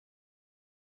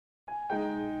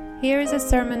Here is a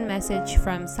sermon message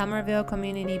from Somerville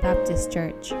Community Baptist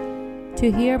Church.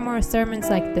 To hear more sermons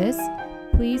like this,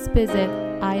 please visit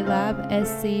ilabscbc.org.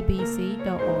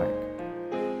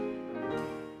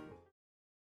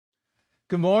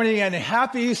 Good morning and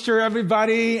happy Easter,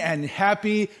 everybody, and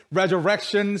happy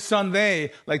Resurrection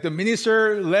Sunday. Like the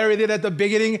minister Larry did at the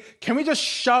beginning, can we just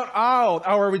shout out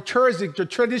our liturgic, the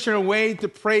traditional way to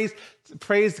praise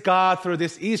God through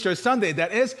this Easter Sunday?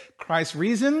 That is Christ's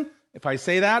risen. If I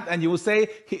say that, and you will say,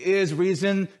 He is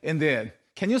risen indeed.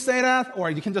 Can you say that?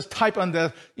 Or you can just type on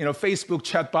the Facebook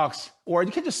chat box, or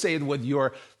you can just say it with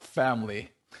your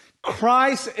family.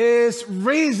 Christ is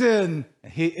risen.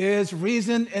 He is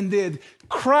risen indeed.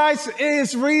 Christ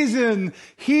is risen.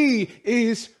 He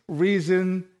is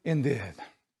risen indeed.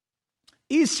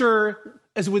 Easter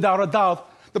is without a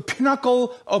doubt the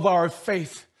pinnacle of our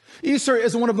faith. Easter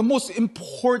is one of the most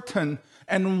important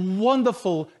and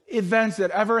wonderful events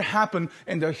that ever happened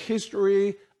in the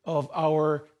history of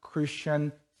our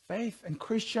Christian faith and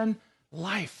Christian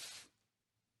life.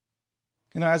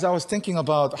 As I was thinking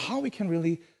about how we can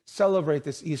really celebrate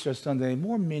this Easter Sunday in a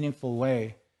more meaningful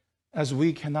way, as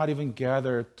we cannot even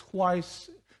gather twice,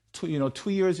 2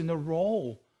 years in a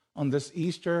row on this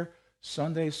Easter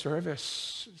Sunday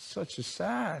service. Such a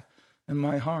sad in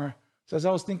my heart. So as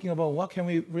I was thinking about what can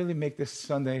we really make this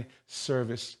Sunday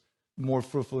service more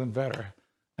fruitful and better.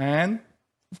 And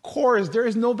of course, there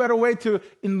is no better way to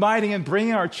inviting and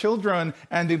bringing our children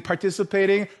and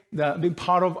participating, being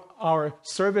part of our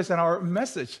service and our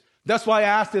message. That's why I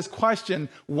asked this question,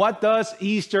 what does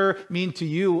Easter mean to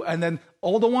you? And then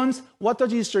older ones, what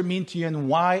does Easter mean to you and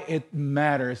why it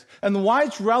matters? And why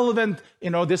it's relevant,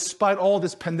 despite all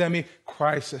this pandemic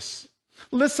crisis.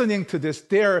 Listening to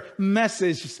their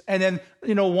messages, and then,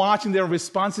 watching their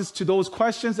responses to those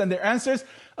questions and their answers,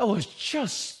 it was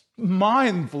just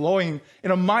mind-blowing.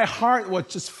 My heart was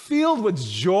just filled with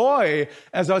joy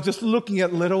as I was just looking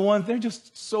at little ones. They're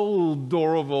just so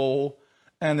adorable.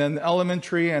 And then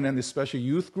elementary and then especially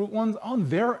youth group ones,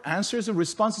 their answers and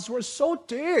responses were so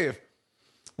deep,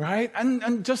 right?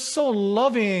 And just so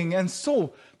loving and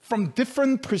so from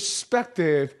different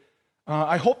perspective.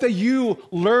 I hope that you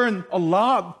learn a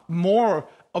lot more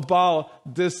about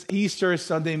this Easter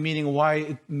Sunday, meaning why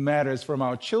it matters from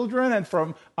our children and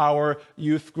from our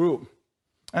youth group.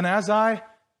 And as I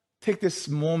take this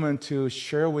moment to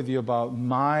share with you about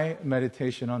my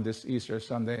meditation on this Easter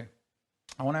Sunday,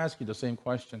 I want to ask you the same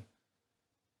question.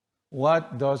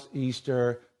 What does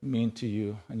Easter mean to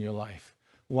you in your life?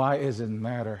 Why does it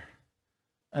matter?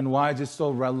 And why is it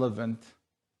so relevant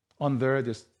under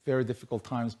this very difficult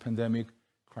times, pandemic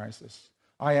crisis?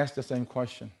 I ask the same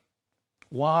question.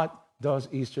 What does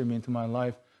Easter mean to my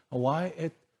life? And why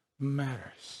it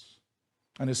matters?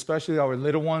 And especially our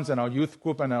little ones and our youth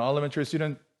group and our elementary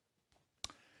student,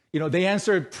 they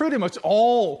answered pretty much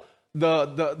all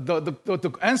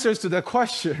the answers to that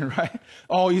question, right?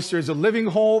 Easter is a living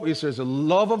hope. Easter is a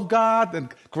love of God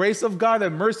and grace of God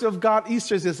and mercy of God.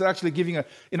 Easter is actually giving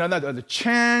another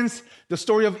chance. The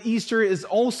story of Easter is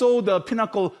also the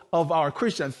pinnacle of our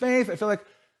Christian faith. I feel like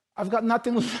I've got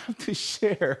nothing left to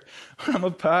share. I'm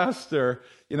a pastor.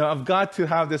 I've got to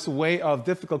have this way of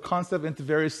difficult concept into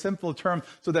very simple terms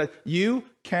so that you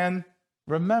can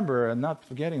remember and not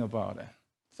forgetting about it.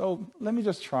 So let me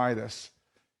just try this.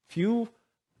 If you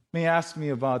may ask me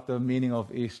about the meaning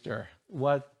of Easter,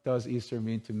 what does Easter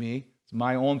mean to me? It's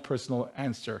my own personal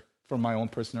answer from my own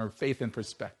personal faith and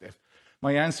perspective.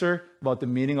 My answer about the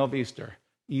meaning of Easter.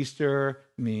 Easter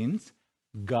means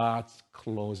God's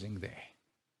closing day.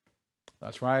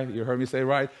 That's right. You heard me say it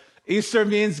right. Easter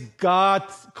means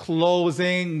God's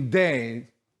closing day.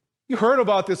 You heard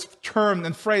about this term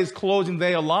and phrase, closing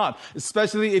day, a lot,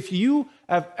 especially if you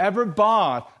have ever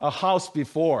bought a house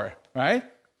before, right?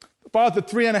 About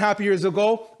 3.5 years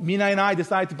ago, Mina and I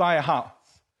decided to buy a house.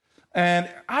 And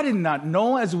I did not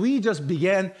know as we just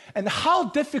began and how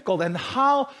difficult and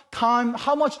how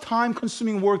much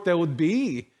time-consuming work there would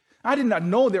be. I did not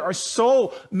know there are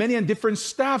so many and different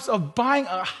steps of buying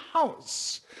a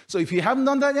house. So if you haven't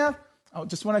done that yet, I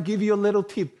just want to give you a little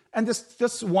tip. And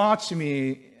just watch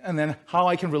me and then how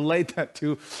I can relate that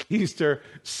to Easter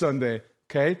Sunday,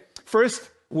 okay? First,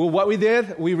 what we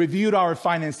did, we reviewed our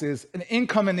finances and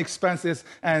income and expenses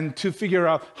and to figure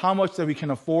out how much that we can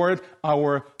afford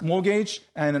our mortgage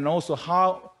and then also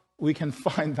how we can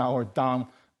find our down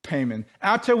payment.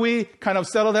 After we kind of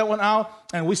settled that one out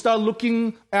and we start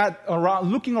looking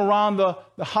around the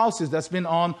houses that's been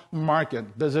on market,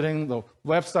 visiting the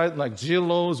website like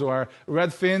Zillow's or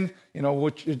Redfin,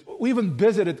 which we even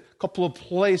visited a couple of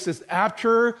places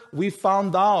after we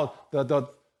found out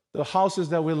the houses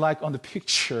that we like on the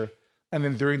picture And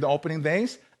then during the opening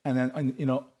days, and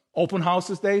then, open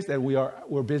houses days that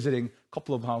we're visiting a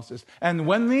couple of houses. And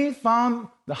when we found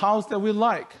the house that we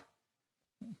like,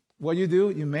 what you do,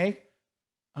 you make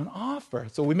an offer.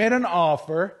 So we made an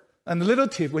offer. And a little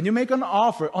tip, when you make an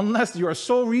offer, unless you are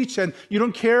so rich and you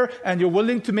don't care and you're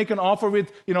willing to make an offer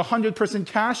with 100%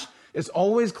 cash, it's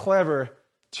always clever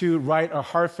to write a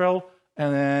heartfelt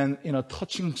and then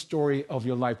touching story of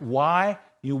your life. Why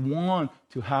you want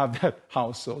to have that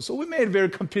house. So we made a very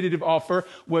competitive offer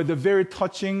with a very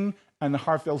touching and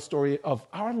heartfelt story of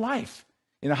our life.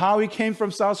 How we came from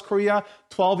South Korea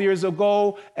 12 years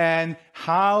ago and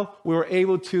how we were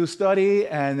able to study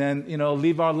and then,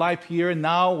 live our life here.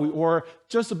 Now we were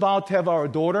just about to have our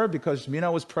daughter because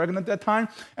Mina was pregnant at that time.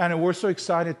 And we're so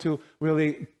excited to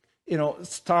really,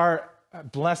 start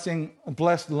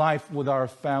blessed life with our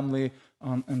family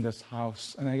in this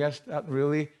house. And I guess that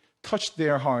really touched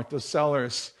their heart, the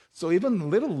sellers. So even a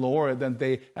little lower than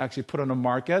they actually put on the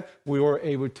market, we were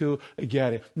able to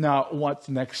get it. Now, what's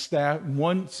next step?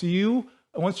 Once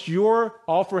your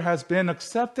offer has been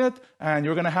accepted, and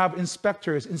you're going to have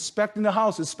inspectors inspecting the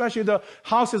house, especially the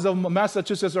houses of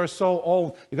Massachusetts are so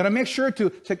old. You're going to make sure to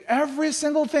check every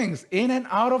single thing in and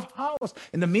out of house.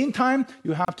 In the meantime,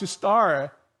 you have to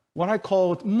start what I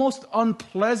call most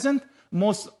unpleasant,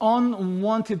 most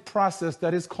unwanted process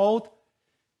that is called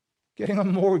getting a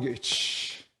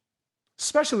mortgage.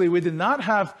 Especially, we did not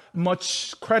have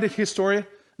much credit history.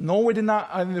 No,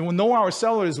 our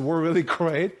sellers were really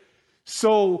great.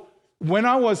 So when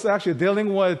I was actually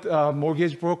dealing with a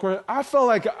mortgage broker, I felt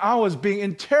like I was being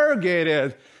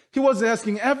interrogated. He was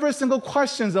asking every single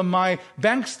questions on my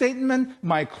bank statement,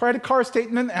 my credit card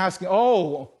statement, asking,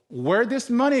 where this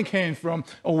money came from,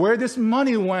 or where this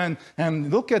money went,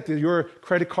 and look at your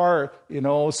credit card,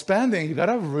 spending. You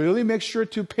gotta really make sure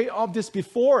to pay off this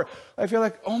before. I feel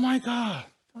like, oh my God,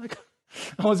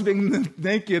 I was being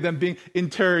naked and being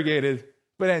interrogated.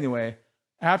 But anyway,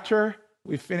 after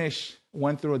we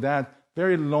went through that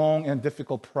very long and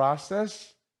difficult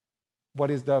process,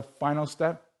 what is the final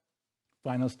step?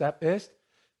 Final step is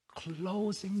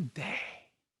closing day.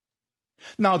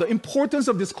 Now, the importance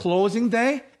of this closing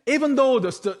day, even though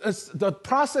the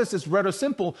process is rather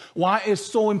simple, why it's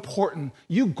so important?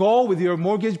 You go with your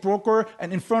mortgage broker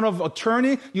and in front of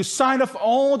attorney, you sign off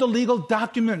all the legal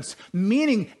documents,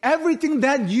 meaning everything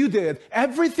that you did,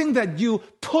 everything that you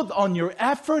put on your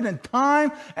effort and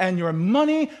time and your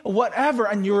money, whatever,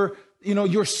 and your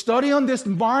study on this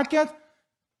market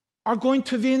are going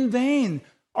to be in vain,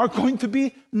 are going to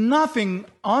be nothing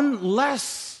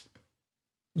unless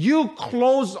you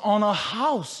close on a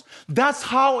house. That's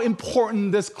how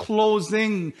important this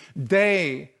closing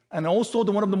day, and also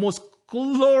one of the most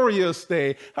glorious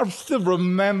day. I still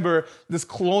remember this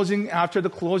closing. After the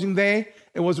closing day,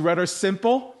 it was rather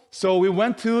simple. So we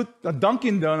went to the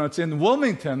Dunkin' Donuts in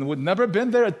Wilmington. We'd never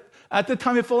been there. At the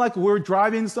time, it felt like we were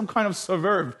driving some kind of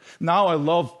suburb. Now I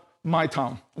love my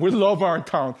town. We love our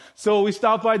town. So we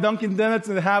stopped by Dunkin' Donuts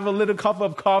and have a little cup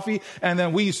of coffee, and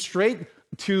then we straight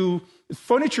to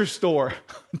furniture store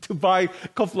to buy a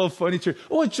couple of furniture.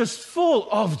 It's just full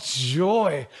of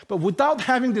joy. But without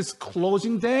having this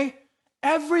closing day,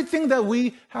 everything that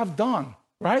we have done,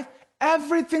 right?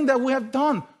 Everything that we have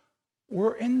done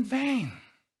were in vain.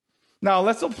 Now,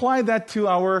 let's apply that to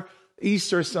our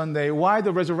Easter Sunday. Why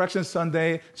the Resurrection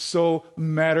Sunday so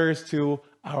matters to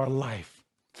our life.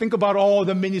 Think about all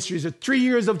the ministries, the 3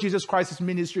 years of Jesus Christ's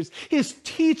ministries. His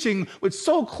teaching with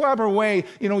so clever way,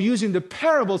 using the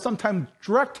parable, sometimes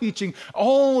direct teaching,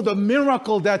 all the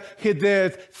miracle that he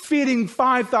did, feeding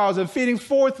 5,000, feeding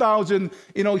 4,000,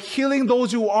 healing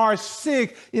those who are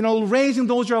sick, raising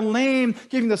those who are lame,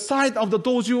 giving the sight of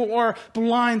those who are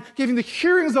blind, giving the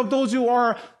hearings of those who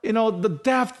are, the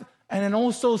deaf, and then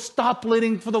also stop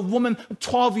bleeding for the woman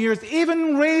 12 years,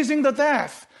 even raising the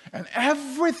deaf. And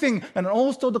everything, and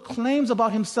also the claims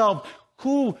about himself,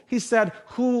 who he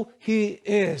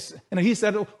is. And he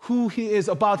said who he is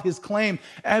about his claim.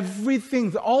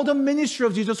 Everything, all the ministry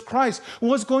of Jesus Christ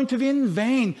was going to be in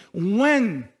vain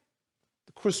when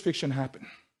the crucifixion happened.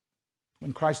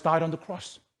 When Christ died on the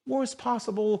cross. Worst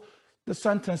possible the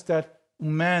sentence that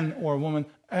man or woman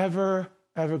ever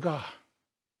got.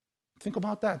 Think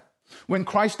about that. When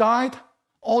Christ died,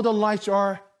 all the lights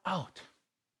are out.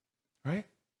 Right?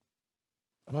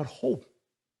 About hope.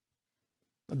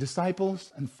 The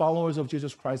disciples and followers of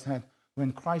Jesus Christ had,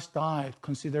 when Christ died,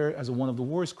 considered as one of the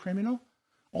worst criminals,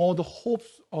 all the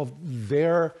hopes of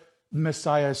their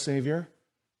Messiah, Savior,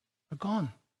 are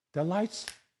gone. Their lights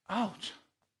out.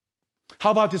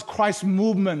 How about this Christ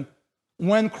movement?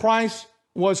 When Christ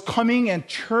was coming and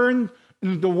turned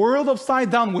the world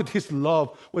upside down with his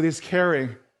love, with his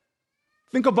caring.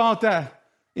 Think about that.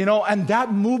 And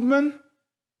that movement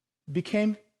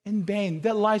became in vain.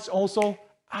 That lights also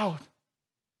out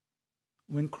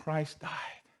when Christ died.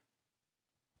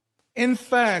 In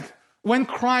fact, when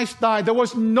Christ died, there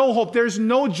was no hope. There's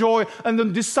no joy. And the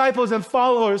disciples and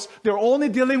followers, they're only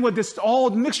dealing with this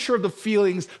old mixture of the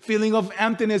feelings. Feeling of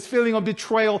emptiness, feeling of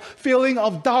betrayal, feeling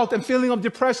of doubt, and feeling of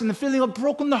depression, and feeling of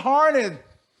brokenhearted.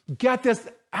 Get this,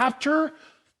 after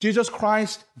Jesus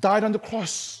Christ died on the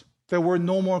cross, there were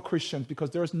no more Christians because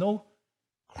there was no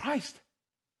Christ.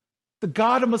 The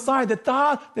God, the Messiah, that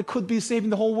thought that could be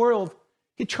saving the whole world,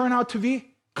 he turned out to be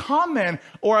common,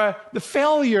 or the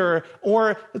failure,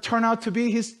 or it turned out to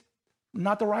be he's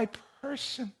not the right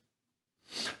person.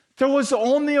 There was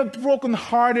only a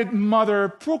broken-hearted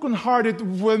mother,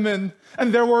 broken-hearted women,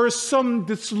 and there were some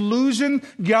disillusioned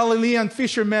Galilean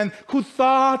fishermen who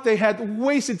thought they had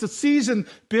wasted the season,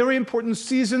 very important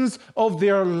seasons of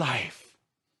their life.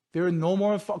 There are no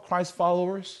more Christ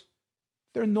followers.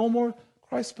 There are no more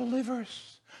Christ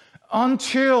believers.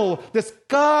 Until this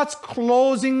God's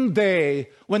closing day,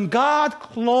 when God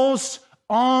closed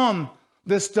on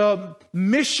the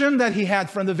mission that he had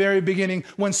from the very beginning,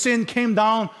 when sin came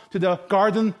down to the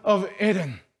Garden of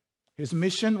Eden. His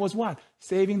mission was what?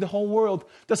 Saving the whole world.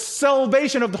 The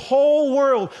salvation of the whole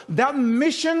world. That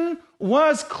mission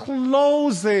was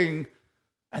closing.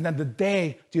 And then the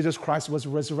day Jesus Christ was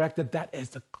resurrected, that is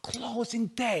the closing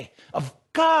day of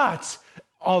God's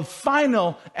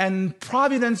final and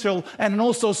providential and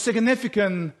also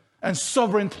significant and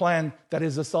sovereign plan, that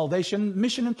is the salvation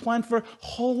mission and plan for the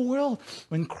whole world.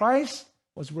 When Christ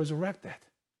was resurrected,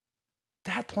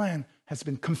 that plan has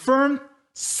been confirmed,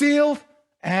 sealed,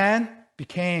 and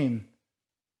became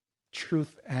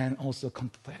truth and also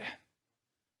completed.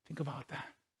 Think about that.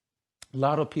 A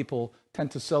lot of people tend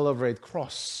to celebrate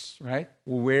cross, right?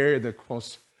 Wear the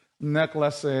cross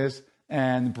necklaces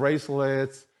and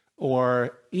bracelets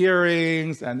or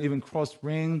earrings and even cross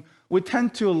ring. We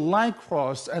tend to like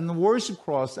cross and worship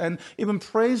cross and even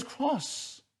praise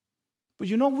cross. But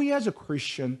we as a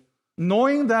Christian,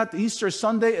 knowing that Easter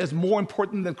Sunday is more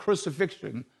important than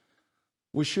crucifixion,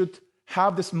 we should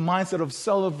have this mindset of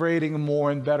celebrating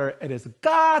more and better. It is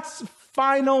God's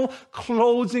final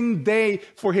closing day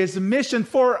for his mission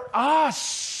for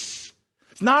us.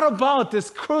 It's not about this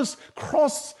cross,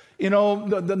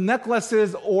 the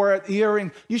necklaces or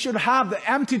earring. You should have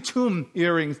the empty tomb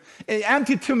earrings,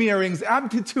 empty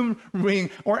tomb ring,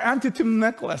 or empty tomb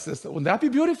necklaces. Wouldn't that be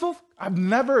beautiful? I've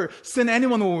never seen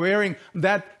anyone wearing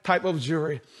that type of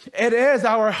jewelry. It is,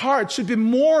 our heart should be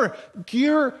more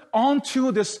geared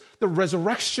onto the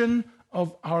resurrection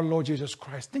of our Lord Jesus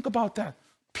Christ. Think about that.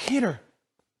 Peter,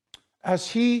 as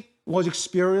he was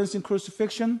experiencing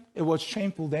crucifixion, it was a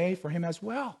shameful day for him as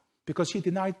well, because he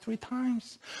denied 3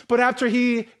 times. But after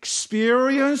he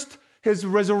experienced his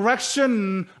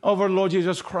resurrection of our Lord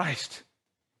Jesus Christ,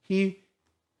 he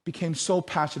became so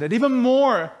passionate, even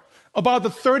more about the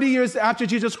 30 years after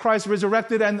Jesus Christ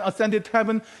resurrected and ascended to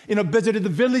heaven, visited the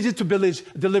village to village,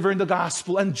 delivering the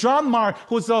gospel. And John Mark,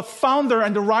 who's the founder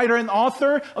and the writer and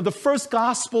author of the first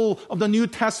gospel of the New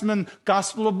Testament,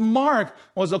 Gospel of Mark,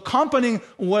 was accompanying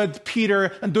with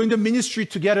Peter and doing the ministry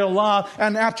together a lot.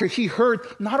 And after he heard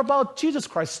not about Jesus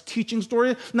Christ's teaching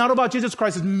story, not about Jesus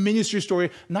Christ's ministry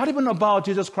story, not even about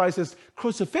Jesus Christ's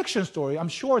crucifixion story, I'm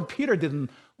sure Peter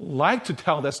didn't like to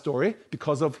tell that story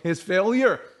because of his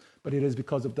failure. But it is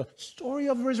because of the story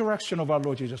of resurrection of our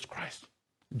Lord Jesus Christ.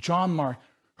 John Mark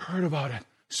heard about it.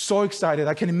 So excited.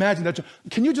 I can imagine that.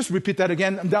 Can you just repeat that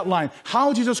again, that line?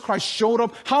 How Jesus Christ showed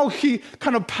up, how he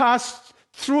kind of passed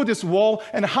through this wall,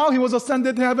 and how he was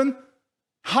ascended to heaven.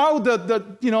 How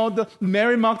the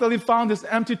Mary Magdalene found this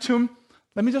empty tomb.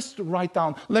 Let me just write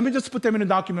down. Let me just put them in a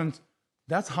document.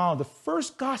 That's how the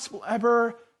first gospel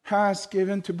ever has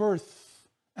given to birth.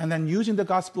 And then using the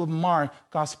Gospel of Mark,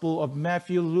 Gospel of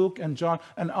Matthew, Luke, and John,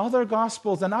 and other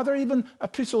Gospels, and other even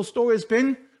epistle stories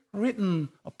been written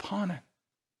upon it.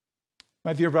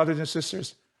 My dear brothers and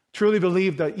sisters, truly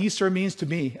believe that Easter means, to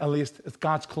me at least, it's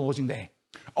God's closing day.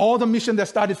 All the mission that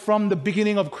started from the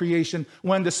beginning of creation,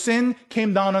 when the sin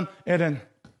came down on Eden,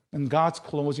 and God's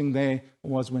closing day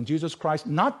was when Jesus Christ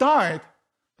not died,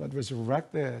 but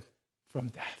resurrected from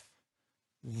death.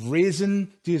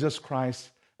 Risen Jesus Christ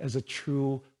as a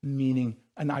true meaning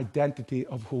and identity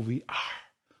of who we are.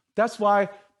 That's why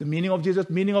the meaning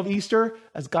of Easter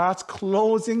as God's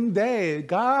closing day.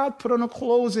 God put on a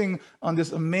closing on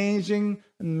this amazing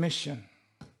mission.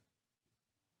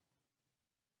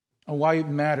 And why it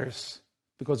matters?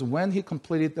 Because when he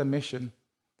completed the mission,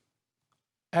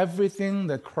 everything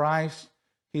that Christ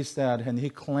he said, and he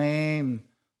claimed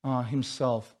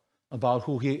himself about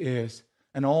who he is.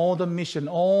 And all the mission,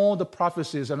 all the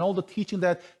prophecies, and all the teaching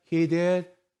that he did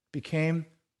became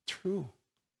true.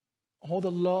 All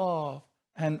the love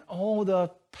and all the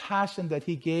passion that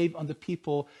he gave on the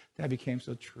people, that became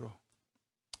so true.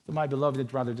 So my beloved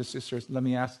brothers and sisters, let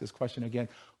me ask this question again.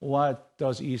 What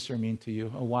does Easter mean to you,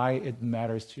 and why it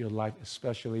matters to your life,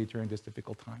 especially during these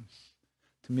difficult times?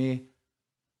 To me,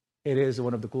 it is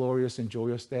one of the glorious and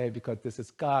joyous days because this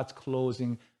is God's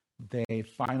closing day,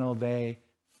 final day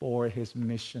for his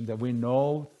mission, that we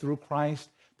know through Christ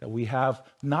that we have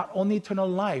not only eternal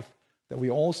life, that we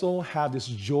also have this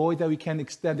joy that we can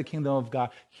extend the kingdom of God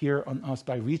here on us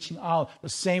by reaching out the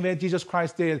same way Jesus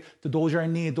Christ did to those who are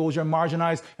in need, those who are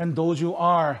marginalized, and those who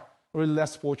are really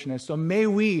less fortunate. So may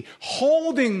we,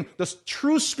 holding the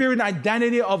true spirit and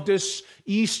identity of this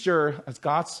Easter as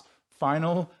God's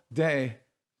final day,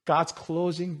 God's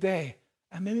closing day,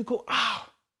 and may we go out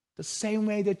the same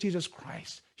way that Jesus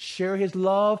Christ share his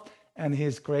love and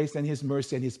his grace and his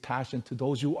mercy and his passion to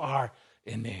those who are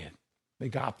in need. May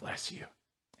God bless you.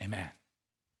 Amen.